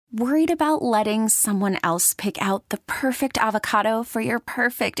Worried about letting someone else pick out the perfect avocado for your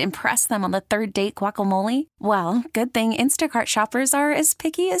perfect impress them on the third date guacamole? Well, good thing Instacart shoppers are as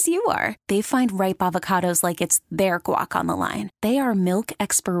picky as you are. They find ripe avocados like it's their guac on the line. They are milk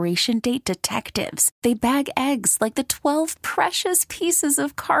expiration date detectives. They bag eggs like the 12 precious pieces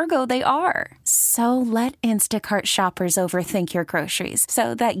of cargo they are. So let Instacart shoppers overthink your groceries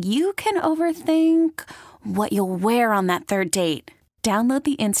so that you can overthink what you'll wear on that third date. Download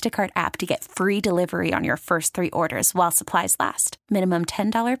the Instacart app to get free delivery on your first 3 orders while supplies last. Minimum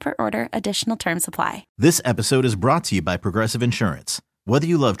 $10 per order. Additional terms apply. This episode is brought to you by Progressive Insurance. Whether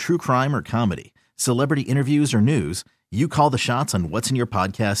you love true crime or comedy, celebrity interviews or news, you call the shots on what's in your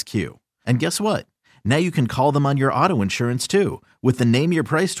podcast queue. And guess what? Now you can call them on your auto insurance too with the Name Your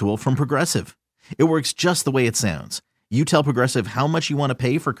Price tool from Progressive. It works just the way it sounds. You tell Progressive how much you want to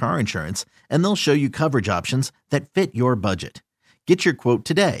pay for car insurance, and they'll show you coverage options that fit your budget. Get your quote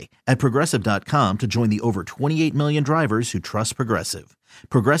today at Progressive.com to join the over 28 million drivers who trust Progressive.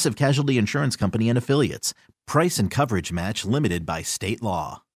 Progressive Casualty Insurance Company and Affiliates. Price and coverage match limited by state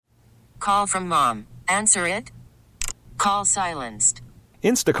law. Call from mom. Answer it. Call silenced.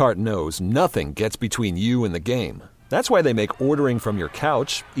 Instacart knows nothing gets between you and the game. That's why they make ordering from your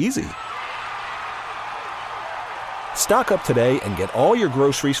couch easy. Stock up today and get all your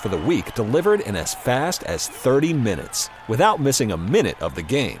groceries for the week delivered in as fast as 30 minutes without missing a minute of the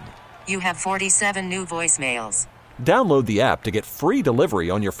game. You have 47 new voicemails. Download the app to get free delivery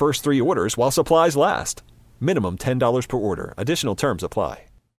on your first 3 orders while supplies last. Minimum $10 per order. Additional terms apply.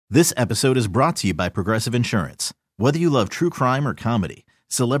 This episode is brought to you by Progressive Insurance. Whether you love true crime or comedy,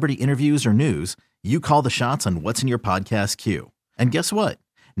 celebrity interviews or news, you call the shots on what's in your podcast queue. And guess what?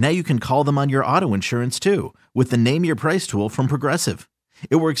 Now you can call them on your auto insurance too with the Name Your Price tool from Progressive.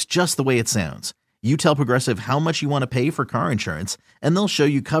 It works just the way it sounds. You tell Progressive how much you want to pay for car insurance, and they'll show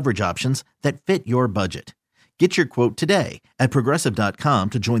you coverage options that fit your budget. Get your quote today at Progressive.com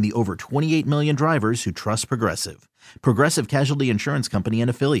to join the over 28 million drivers who trust Progressive. Progressive Casualty Insurance Company and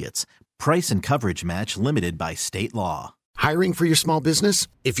Affiliates. Price and coverage match limited by state law. Hiring for your small business?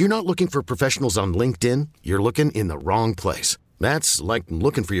 If you're not looking for professionals on LinkedIn, you're looking in the wrong place. That's like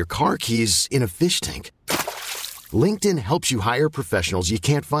looking for your car keys in a fish tank. LinkedIn helps you hire professionals you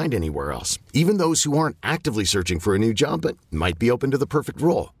can't find anywhere else, even those who aren't actively searching for a new job but might be open to the perfect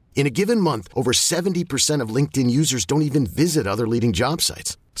role. In a given month, over 70% of LinkedIn users don't even visit other leading job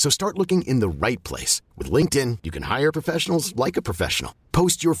sites. So start looking in the right place. With LinkedIn, you can hire professionals like a professional.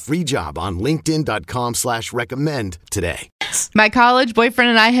 Post your free job on linkedin.com/recommend today. My college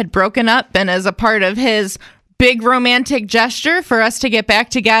boyfriend and I had broken up, and as a part of his big romantic gesture for us to get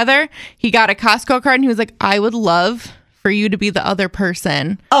back together, he got a Costco card and he was like, I would love for you to be the other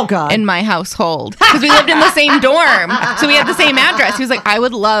person in my household. Because we lived in the same dorm. So we had the same address. He was like, I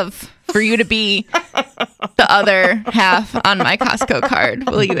would love for you to be the other half on my Costco card.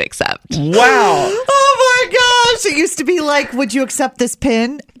 Will you accept? Wow. Oh my gosh. It used to be like, would you accept this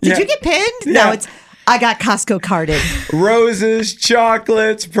pin? Did you get pinned? Yeah. No, it's I got Costco carded. Roses,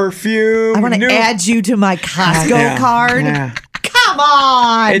 chocolates, perfume. I want to add you to my Costco card. Yeah. Come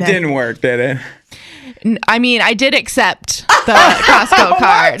on. It didn't work, did it? I mean, I did accept the Costco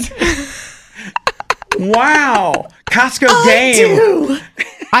card. Wow. Costco game.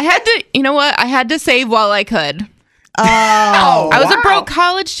 I had to, you know what? I had to save while I could. Oh, I was a broke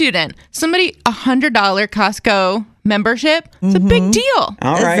college student. $100 Costco membership. It's a big deal.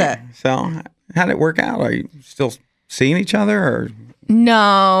 All right. So how did it work out? Are you still seeing each other? Or?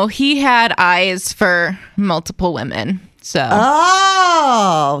 No, he had eyes for multiple women. So.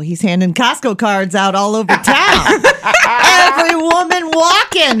 Oh, he's handing Costco cards out all over town. Every woman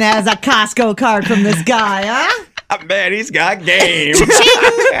walking has a Costco card from this guy, huh? I bet he's got game.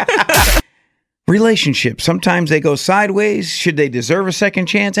 Relationships, sometimes they go sideways. Should they deserve a second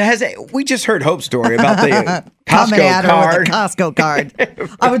chance? We just heard Hope's story about the Costco card. With a Costco card.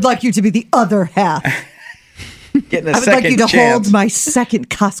 I would like you to be the other half. Getting a I would second like you to chance. hold my second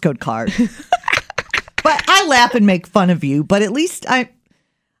Costco card. But I laugh and make fun of you, but at least I've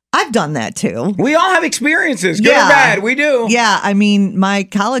done that too. We all have experiences, good or bad. We do. Yeah, I mean, my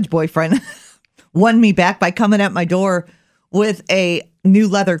college boyfriend won me back by coming at my door with a new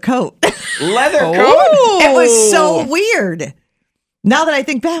leather coat. Leather coat? It was so weird. Now that I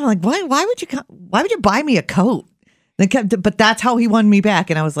think back, I'm like, why would you buy me a coat? But that's how he won me back.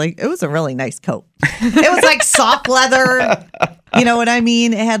 And I was like, it was a really nice coat. It was like soft leather. You know what I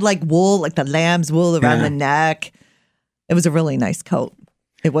mean? It had like wool, like the lamb's wool around the neck. It was a really nice coat.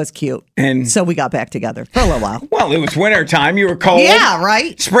 It was cute. And so we got back together for a little while. Well, it was winter time. You were cold. Yeah,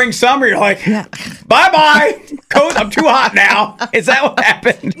 right? Spring, summer, you're like, bye-bye. Coat, I'm too hot now. Is that what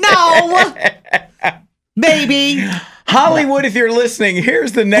happened? No. Maybe. Hollywood, if you're listening,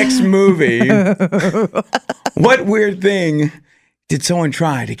 here's the next movie. What weird thing did someone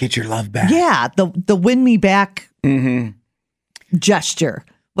try to get your love back? Yeah, the win me back gesture.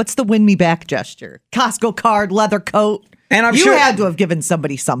 What's the win me back gesture? Costco card, leather coat. And I'm you sure had to have given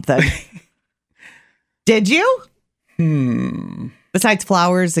somebody something. Did you? Besides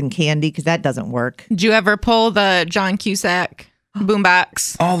flowers and candy, because that doesn't work. Did you ever pull the John Cusack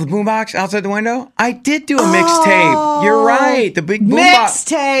boombox? Oh, the boombox outside the window? I did do a mixtape. You're right. The big boombox.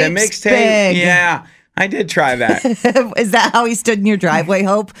 The mixtape. Yeah. I did try that. Is that how he stood in your driveway,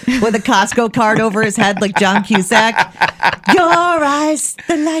 Hope? With a Costco card over his head like John Cusack? Your eyes,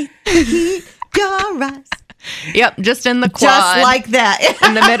 the light, the heat, your eyes. Yep, just in the quad. Just like that.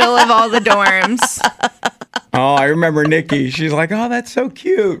 In the middle of all the dorms. Oh, I remember Nikki. She's like, oh, that's so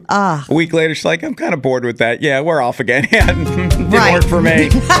cute. A week later, she's like, I'm kind of bored with that. Yeah, we're off again. Yeah, didn't work for me.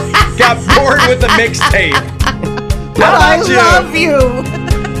 Got bored with the mixtape. I love you.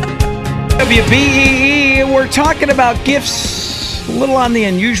 WBEE, we're talking about gifts a little on the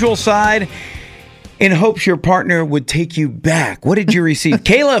unusual side in hopes your partner would take you back. What did you receive?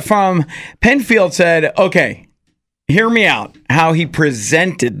 Kayla from Penfield said, okay, hear me out, how he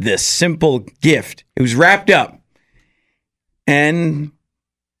presented this simple gift. It was wrapped up, and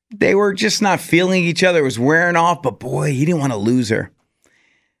they were just not feeling each other. It was wearing off, but boy, he didn't want to lose her.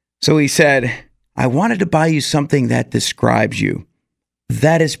 So he said, I wanted to buy you something that describes you,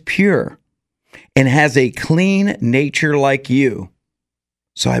 that is pure and has a clean nature like you.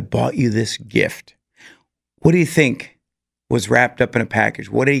 So I bought you this gift. What do you think was wrapped up in a package?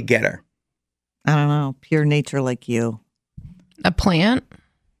 What did he get her? I don't know. Pure nature like you. A plant?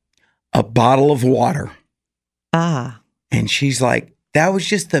 A bottle of water. Ah. And she's like, that was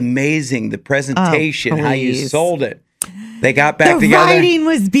just amazing. The presentation, how you sold it. They got back together. The writing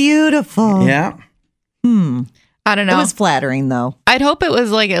was beautiful. Yeah. I don't know. It was flattering, though. I'd hope it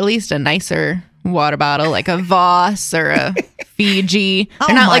was like at least a nicer water bottle, like a Voss or a Fiji.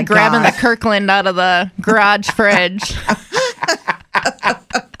 They're not like grabbing the Kirkland out of the garage fridge.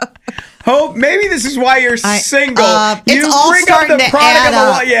 Hope, maybe this is why you're single. You bring up the product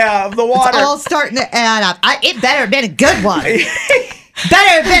of the water. It's all starting to add up. It better have been a good one. Better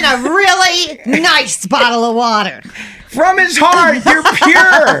have been a really nice bottle of water. From his heart, you're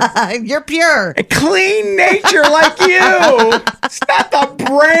pure. You're pure. A clean nature like you. It's not the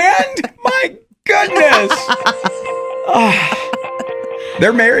brand. My goodness.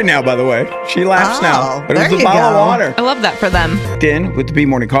 They're married now, by the way. She laughs now. But it was a bottle of water. I love that for them. Din with the B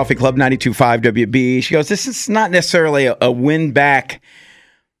Morning Coffee Club, 92.5 WB. She goes, this is not necessarily a win-back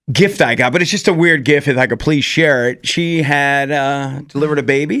gift I got, but it's just a weird gift. If I could please share it. She had delivered a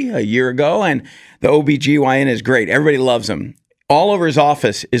baby a year ago, and the OBGYN is great. Everybody loves him. All over his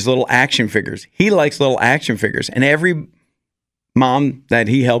office is little action figures. He likes little action figures. And every mom that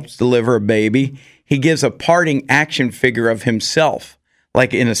he helps deliver a baby, he gives a parting action figure of himself,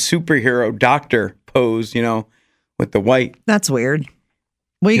 like in a superhero doctor pose, you know, with the white. That's weird.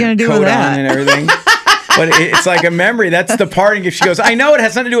 What are you going to do with coat that? on and everything. But it's like a memory. That's the parting gift. She goes, I know it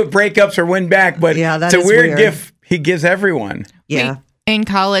has nothing to do with breakups or win back, but it's a weird gift he gives everyone. Yeah. In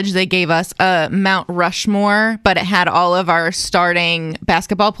college, they gave us a Mount Rushmore, but it had all of our starting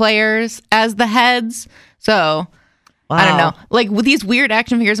basketball players as the heads. So, I don't know. Like, with these weird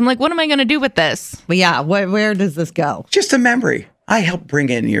action figures, I'm like, what am I going to do with this? But yeah, where does this go? Just a memory. I helped bring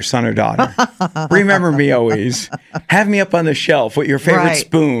in your son or daughter. Remember me always. Have me up on the shelf with your favorite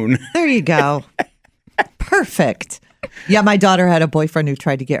spoon. There you go. Perfect. Yeah, my daughter had a boyfriend who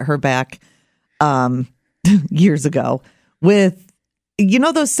tried to get her back years ago with, you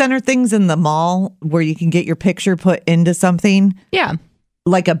know, those center things in the mall where you can get your picture put into something? Yeah.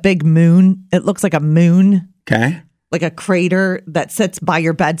 Like a big moon. It looks like a moon. Okay. Like a crater that sits by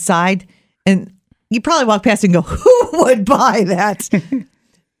your bedside. And you probably walk past and go, who would buy that?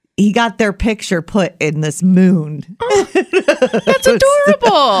 He got their picture put in this moon. Oh, that's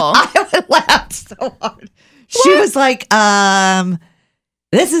adorable. I laughed so hard. She was like,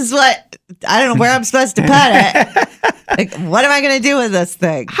 this is what, I don't know where I'm supposed to put it. Like, what am I going to do with this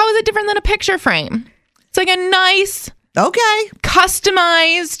thing? How is it different than a picture frame? It's like a nice,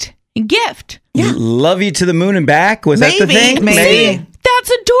 customized gift. Yeah. Love you to the moon and back? Was that the thing? Maybe.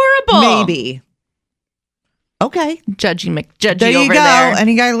 That's adorable. Maybe. Okay. Judgy McJudgy there you over go. there.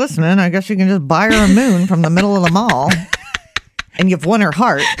 Any guy listening, I guess you can just buy her a moon from the middle of the mall. And you've won her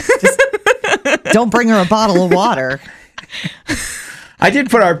heart. Just don't bring her a bottle of water. I did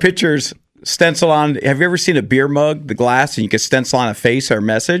put our pictures stencil on. Have you ever seen a beer mug, the glass, and you can stencil on a face or a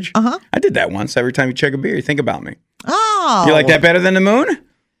message? Uh-huh. I did that once. Every time you chug a beer, you think about me. Oh. You like that better than the moon?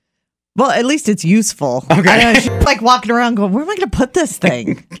 Well, at least it's useful. Okay. Like walking around going, where am I going to put this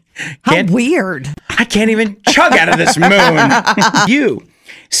thing? How weird. I can't even chug out of this moon.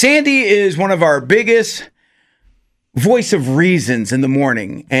 Sandy is one of our biggest voice of reasons in the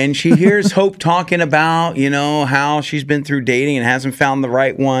morning. And she hears Hope talking about, how she's been through dating and hasn't found the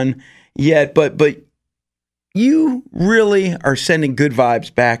right one yet. But you really are sending good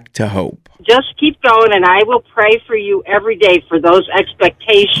vibes back to Hope. Just keep going, and I will pray for you every day for those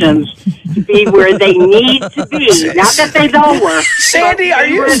expectations to be where they need to be. Not that they don't work. Sandy, are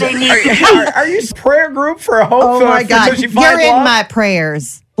you a prayer group for Hope? Oh, my God. You're in my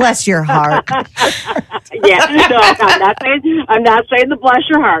prayers. Bless your heart. Yeah, no, I'm not saying to bless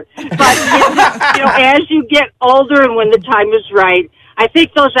your heart. But, as you get older and when the time is right, I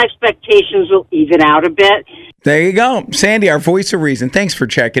think those expectations will even out a bit. There you go. Sandy, our voice of reason. Thanks for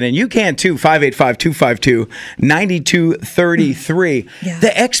checking in. You can too, 585-252-9233. Yeah.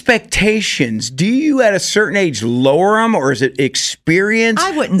 The expectations, do you at a certain age lower them, or is it experience?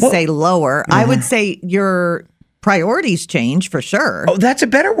 I wouldn't say lower. I would say your priorities change for sure. Oh, that's a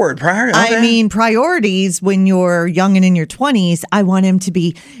better word. Priority. Okay. I mean, priorities when you're young and in your 20s, I want him to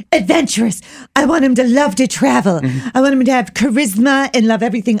be adventurous. I want him to love to travel. I want him to have charisma and love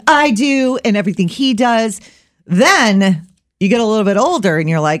everything I do and everything he does. Then you get a little bit older and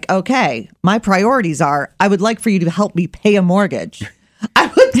you're like, okay, my priorities are, I would like for you to help me pay a mortgage. I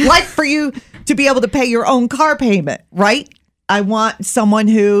would like for you to be able to pay your own car payment, right? I want someone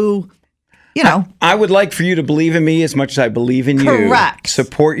who, I would like for you to believe in me as much as I believe in you. Correct.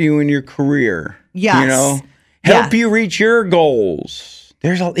 Support you in your career. Yes. Help you reach your goals.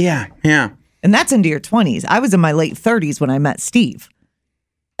 Yeah. And that's into your 20s. I was in my late 30s when I met Steve.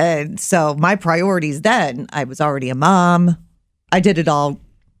 And so my priorities then, I was already a mom. I did it all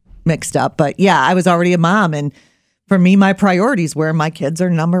mixed up. But yeah, I was already a mom. And for me, my priorities were my kids are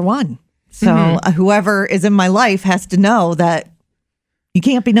number one. So whoever is in my life has to know that you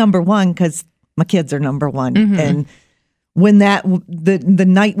can't be number one because my kids are number one. And when the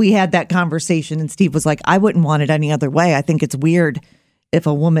night we had that conversation and Steve was like, I wouldn't want it any other way. I think it's weird if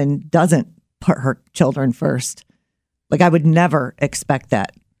a woman doesn't put her children first. Like I would never expect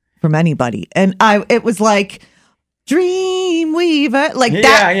that from anybody. And it was like Dreamweaver, like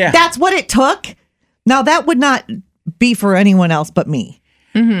that. Yeah. That's what it took. Now that would not be for anyone else but me.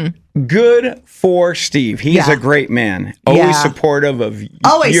 Good for Steve. He's a great man. Always supportive of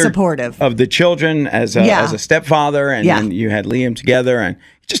the children as a stepfather, and then you had Liam together, and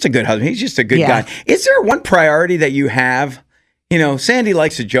just a good husband. He's just a good guy. Is there one priority that you have? Sandy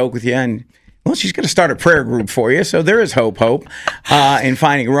likes to joke with you, and she's going to start a prayer group for you, so there is hope in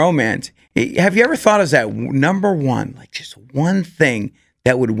finding romance. Have you ever thought as that number one, like just one thing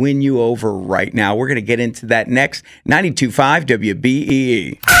that would win you over right now? We're going to get into that next. 92.5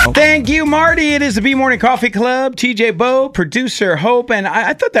 WBEE. Thank you, Marty. It is the B Morning Coffee Club. TJ Bowe, producer Hope. And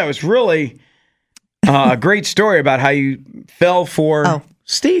I thought that was really a great story about how you fell for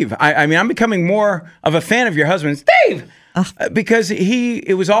Steve. I mean, I'm becoming more of a fan of your husband, Steve, because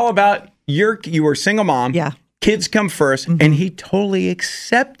it was all about you were a single mom. Yeah. Kids come first, and he totally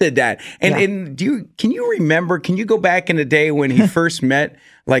accepted that. And can you remember, can you go back in the day when he first met,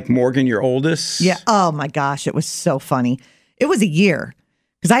 like Morgan, your oldest? Yeah. Oh my gosh, it was so funny. It was a year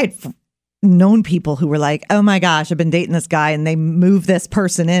because I had known people who were like, oh my gosh, I've been dating this guy, and they moved this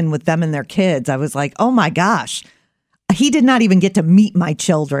person in with them and their kids. I was like, oh my gosh. He did not even get to meet my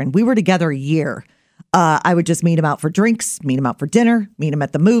children. We were together a year. I would just meet him out for drinks, meet him out for dinner, meet him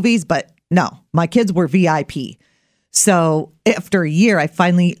at the movies, but no, my kids were VIP. So after a year, I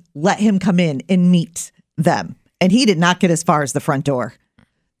finally let him come in and meet them. And he did not get as far as the front door.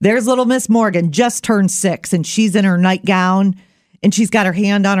 There's little Miss Morgan, just turned 6, and she's in her nightgown, and she's got her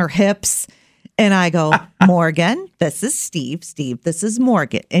hand on her hips. And I go, Morgan, this is Steve. Steve, this is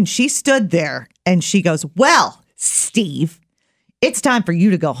Morgan. And she stood there, and she goes, well, Steve, it's time for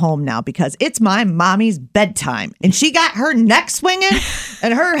you to go home now because it's my mommy's bedtime. And she got her neck swinging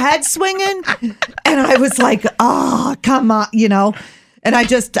and her head swinging. And I was like, oh, come on, And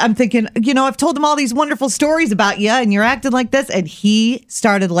I'm thinking, I've told them all these wonderful stories about you and you're acting like this. And he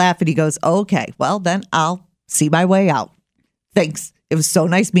started laughing. He goes, okay, well, then I'll see my way out. Thanks. It was so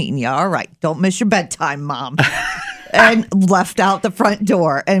nice meeting you. All right. Don't miss your bedtime, Mom. And left out the front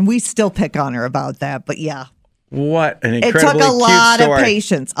door. And we still pick on her about that. But yeah. What an It incredibly took a cute lot story.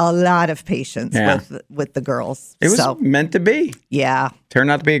 a lot of patience with the girls. It was meant to be. Yeah.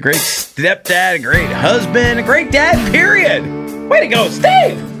 Turned out to be a great stepdad, a great husband, a great dad, period. Way to go,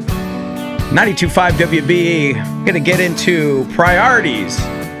 Steve! 92.5 WBE. Going to get into priorities.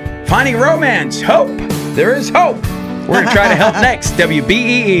 Finding romance. Hope. There is hope. We're going to try to help next.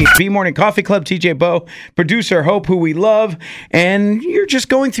 WBEE. B Morning Coffee Club. TJ Bo. Producer Hope, who we love. And you're just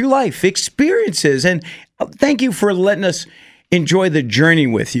going through life. Experiences. And thank you for letting us enjoy the journey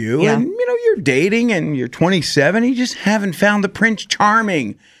with you. Yeah. And, you're dating and you're 27. You just haven't found the Prince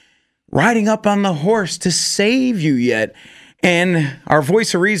Charming riding up on the horse to save you yet. And our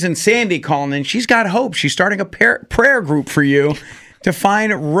voice of reason, Sandy, calling in. She's got hope. She's starting a prayer group for you to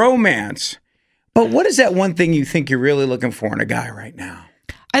find romance. But what is that one thing you think you're really looking for in a guy right now?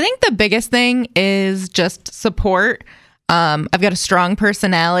 I think the biggest thing is just support. I've got a strong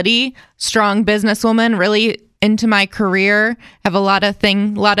personality, strong businesswoman, really into my career, have a lot of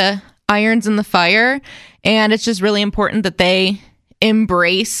irons in the fire. And it's just really important that they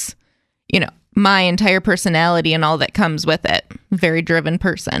embrace, my entire personality and all that comes with it. Very driven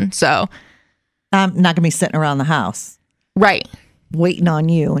person. So I'm not going to be sitting around the house. Right. Waiting on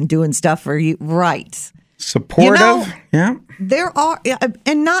you and doing stuff for you. Right. Supportive. Yeah. There are,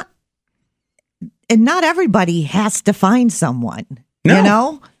 and not everybody has to find someone.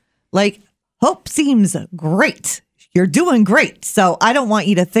 No. Like, Hope seems great. You're doing great. So I don't want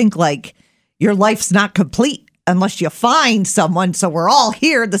you to think like your life's not complete unless you find someone. So we're all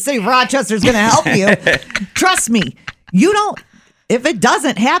here. The city of Rochester is going to help you. Trust me. If it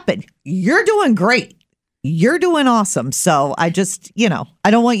doesn't happen, you're doing great. You're doing awesome. So I just,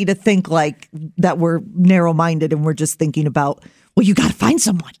 I don't want you to think like that we're narrow-minded and we're just thinking about, well, you got to find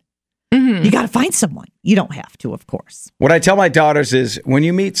someone. Mm-hmm. You got to find someone. You don't have to, of course. What I tell my daughters is when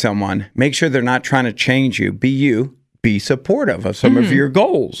you meet someone, make sure they're not trying to change you. Be you. Be supportive of some of your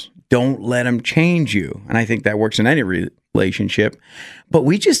goals. Don't let them change you. And I think that works in any relationship. But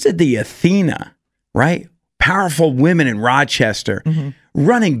we just did the Athena, right? Powerful women in Rochester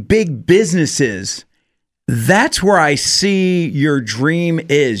running big businesses. That's where I see your dream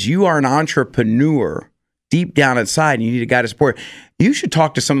is. You are an entrepreneur deep down inside and you need a guy to support. You should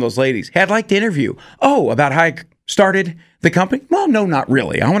talk to some of those ladies. Hey, I'd like to interview. Oh, about how I started the company? Well, no, not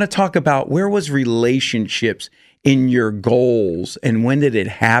really. I want to talk about where was relationships in your goals and when did it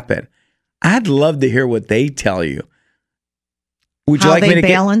happen? I'd love to hear what they tell you. Would you how like me to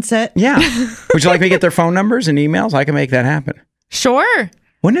balance it? Yeah. Would you like me to get their phone numbers and emails? I can make that happen. Sure.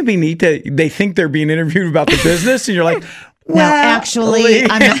 Wouldn't it be neat that they think they're being interviewed about the business and you're like, well, no, actually,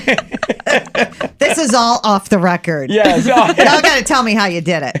 I'm not. This is all off the record. Yes. Y'all got to tell me how you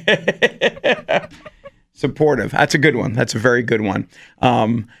did it. Supportive. That's a good one. That's a very good one.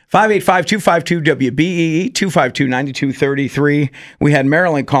 585-252-WBEE, 252-9233. We had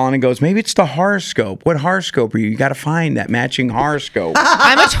Marilyn calling and goes, maybe it's the horoscope. What horoscope are you? You got to find that matching horoscope.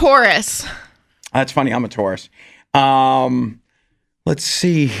 I'm a Taurus. That's funny. I'm a Taurus. Let's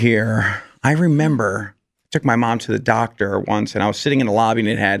see here. I remember I took my mom to the doctor once and I was sitting in the lobby and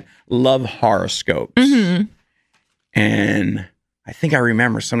it had love horoscopes. Mm-hmm. And I think I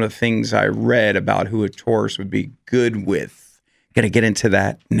remember some of the things I read about who a Taurus would be good with. Going to get into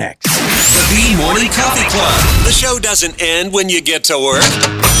that next. The B Morning Coffee Club. The show doesn't end when you get to work.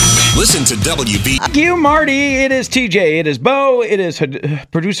 Listen to WB. Thank you, Marty. It is TJ. It is Bo. It is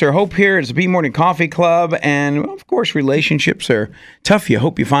producer Hope here. It's the B Morning Coffee Club. And, of course, relationships are tough. You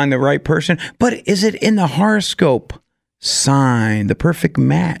hope you find the right person. But is it in the horoscope sign, the perfect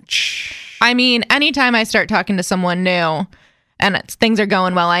match? I mean, anytime I start talking to someone new and things are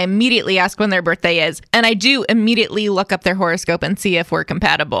going well, I immediately ask when their birthday is. And I do immediately look up their horoscope and see if we're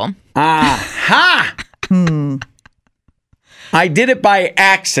compatible. Aha! I did it by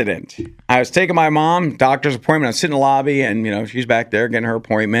accident. I was taking my mom, doctor's appointment. I was sitting in the lobby and, she's back there getting her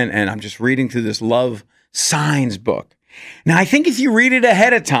appointment. And I'm just reading through this love signs book. Now, I think if you read it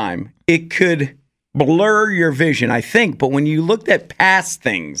ahead of time, it could blur your vision, I think. But when you looked at past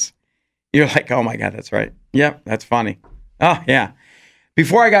things, you're like, oh, my God, that's right. Yep, that's funny. Oh, yeah.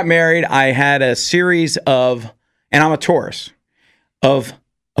 Before I got married, I had a series of, and I'm a Taurus, of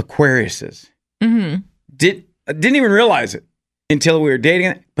Aquariuses. Mm-hmm. Didn't even realize it until we were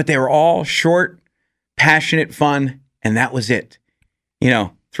dating, but they were all short, passionate, fun, and that was it.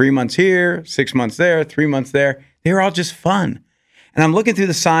 3 months here, 6 months there, 3 months there. They were all just fun. And I'm looking through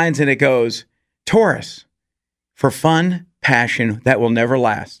the signs and it goes, Taurus, for fun, passion that will never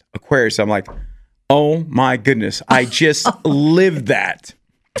last. Aquarius, I'm like, oh my goodness, I just lived that.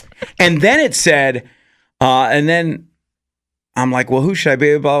 And then it said, and then I'm like, well, who should I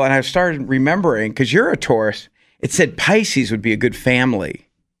be? And I started remembering, because you're a Taurus, it said Pisces would be a good family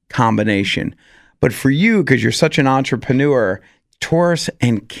combination. But for you, because you're such an entrepreneur, Taurus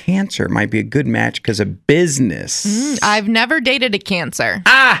and Cancer might be a good match because of business. I've never dated a Cancer.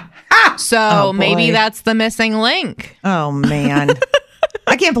 Oh, maybe boy. that's the missing link. Oh, man.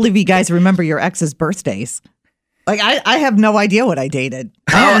 I can't believe you guys remember your ex's birthdays. Like, I have no idea what I dated.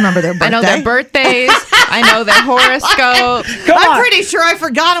 I don't remember their birthday. I know their birthdays. I know their horoscopes. I'm pretty sure I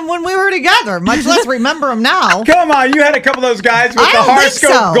forgot them when we were together, much less remember them now. Come on, you had a couple of those guys with I the don't think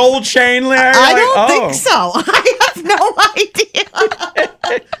horoscope so. gold chain there. I don't think so. I have no idea.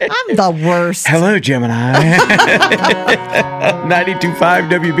 I'm the worst. Hello, Gemini. 92.5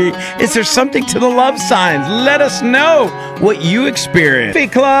 WB. Is there something to the love signs? Let us know what you experience. Coffee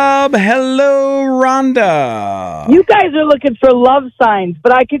Club. Hello, Rhonda. You guys are looking for love signs,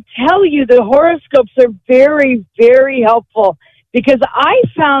 but I could tell you the horoscopes are very, very helpful because I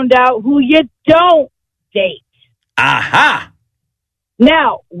found out who you don't date. Aha.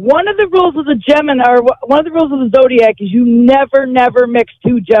 Now, one of the rules of the Gemini, or one of the rules of the zodiac, is you never mix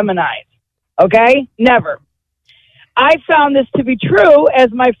two Geminis. Okay? Never. I found this to be true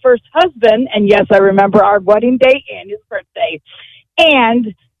as my first husband, and yes, I remember our wedding date and his birthday,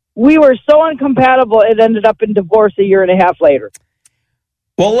 and we were so incompatible, it ended up in divorce a year and a half later.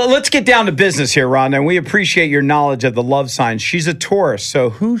 Well, let's get down to business here, Rhonda, and we appreciate your knowledge of the love signs. She's a Taurus, so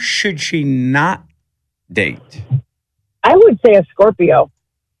who should she not date? I would say a Scorpio.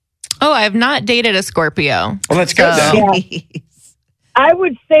 Oh, I have not dated a Scorpio. Well, that's good, then. Yeah. I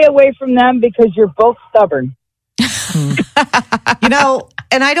would stay away from them because you're both stubborn. You know,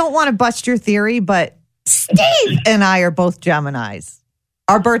 and I don't want to bust your theory, but Steve and I are both Geminis.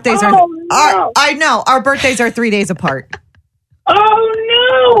 Our birthdays are... no. I know. Our birthdays are 3 days apart.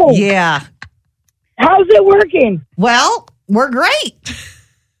 Oh, no! Yeah. How's it working? Well, we're great.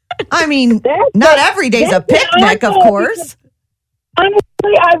 I mean, That's not a- every day's a that's picnic, of awful, course.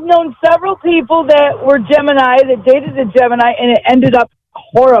 Honestly, I've known several people that were Gemini, that dated a Gemini, and it ended up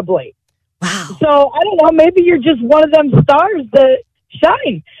horribly. Wow. So, I don't know, maybe you're just one of them stars that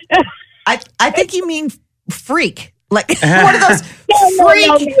shine. I think you mean freak. Like one of those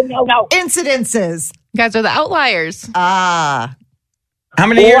freak No. incidences. You guys are the outliers. Ah. How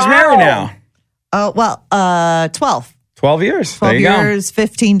many years married now? Oh, well, 12. 12 years. 12 there you years,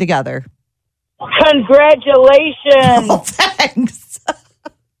 15 together. Congratulations. Oh, thanks.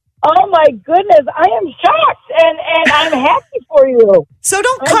 Oh, my goodness. I am shocked, and I'm happy for you. So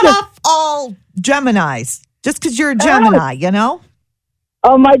don't cut off all Geminis just because you're a Gemini, you know?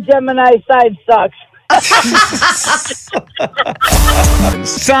 Oh, my Gemini side sucks.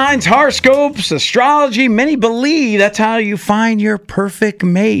 Signs, horoscopes, astrology. Many believe that's how you find your perfect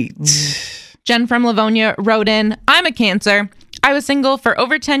mate. Jen from Livonia wrote in, I'm a Cancer. I was single for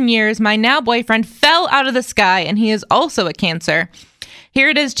over 10 years. My now boyfriend fell out of the sky, and he is also a Cancer. Here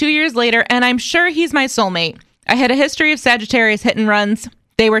it is 2 years later, and I'm sure he's my soulmate. I had a history of Sagittarius hit and runs.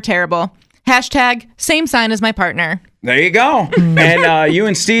 They were terrible. Hashtag same sign as my partner. There you go. And you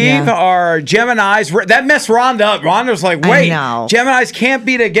and Steve are Geminis. That messed Rhonda up. Rhonda's like, wait, Geminis can't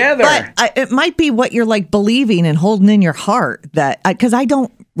be together. But it might be what you're like believing and holding in your heart that because I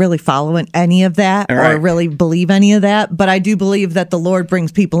don't really follow in any of that or really believe any of that. But I do believe that the Lord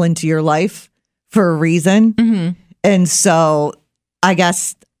brings people into your life for a reason. Mm-hmm. And so I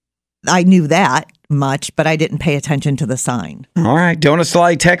guess I knew that much, but I didn't pay attention to the sign. All right. Donut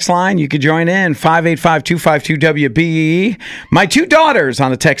Slide text line. You could join in 585-252-WBE. My two daughters on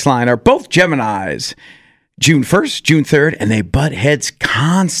the text line are both Geminis. June 1st, June 3rd, and they butt heads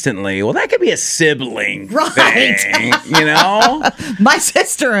constantly. Well, that could be a sibling thing, you know? My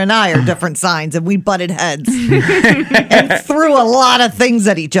sister and I are different signs, and we butted heads and threw a lot of things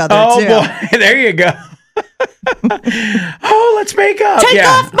at each other, too. Oh, boy. There you go. Oh, let's make up. Take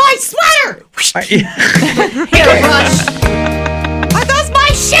off my sweater! Hairbrush. Are those my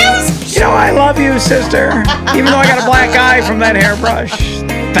shoes? You know, I love you, sister. Even though I got a black eye from that hairbrush.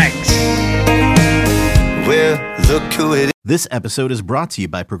 Thanks. Well, look who it is. This episode is brought to you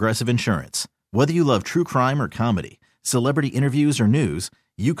by Progressive Insurance. Whether you love true crime or comedy, celebrity interviews or news,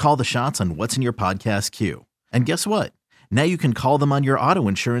 you call the shots on what's in your podcast queue. And guess what? Now you can call them on your auto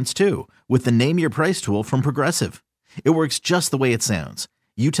insurance too with the Name Your Price tool from Progressive. It works just the way it sounds.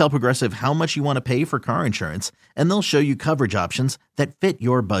 You tell Progressive how much you want to pay for car insurance, and they'll show you coverage options that fit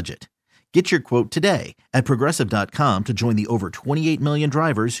your budget. Get your quote today at Progressive.com to join the over 28 million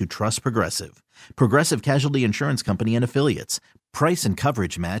drivers who trust Progressive. Progressive Casualty Insurance Company and Affiliates. Price and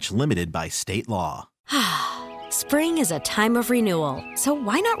coverage match limited by state law. Spring is a time of renewal, so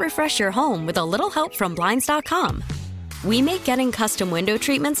why not refresh your home with a little help from Blinds.com? We make getting custom window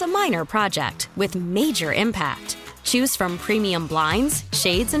treatments a minor project with major impact. Choose from premium blinds,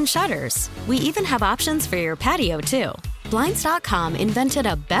 shades, and shutters. We even have options for your patio, too. Blinds.com invented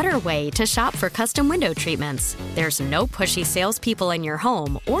a better way to shop for custom window treatments. There's no pushy salespeople in your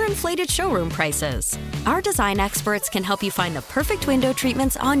home or inflated showroom prices. Our design experts can help you find the perfect window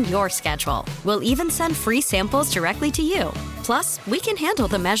treatments on your schedule. We'll even send free samples directly to you. Plus, we can handle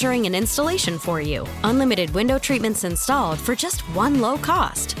the measuring and installation for you. Unlimited window treatments installed for just one low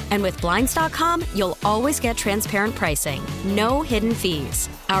cost. And with Blinds.com, you'll always get transparent pricing. No hidden fees.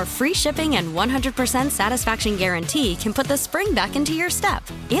 Our free shipping and 100% satisfaction guarantee can put the spring back into your step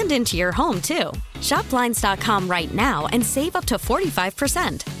and into your home, too. Shop Blinds.com right now and save up to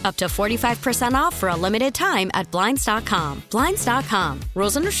 45%. Up to 45% off for a limited time at Blinds.com. Blinds.com.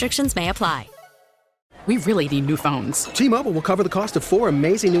 Rules and restrictions may apply. We really need new phones. T-Mobile will cover the cost of 4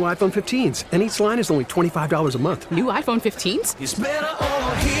 amazing new iPhone 15s, and each line is only $25 a month. New iPhone 15s? It's better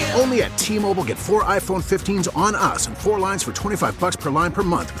over here. Only at T-Mobile, get 4 iPhone 15s on us and 4 lines for $25 per line per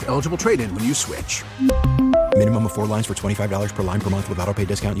month with eligible trade-in when you switch. Minimum of 4 lines for $25 per line per month with autopay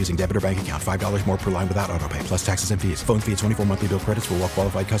discount using debit or bank account. $5 more per line without autopay, plus taxes and fees. Phone fee at 24 monthly bill credits for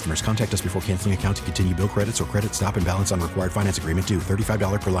well-qualified customers. Contact us before canceling account to continue bill credits or credit stop and balance on required finance agreement due.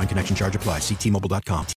 $35 per line connection charge applies. See T-Mobile.com.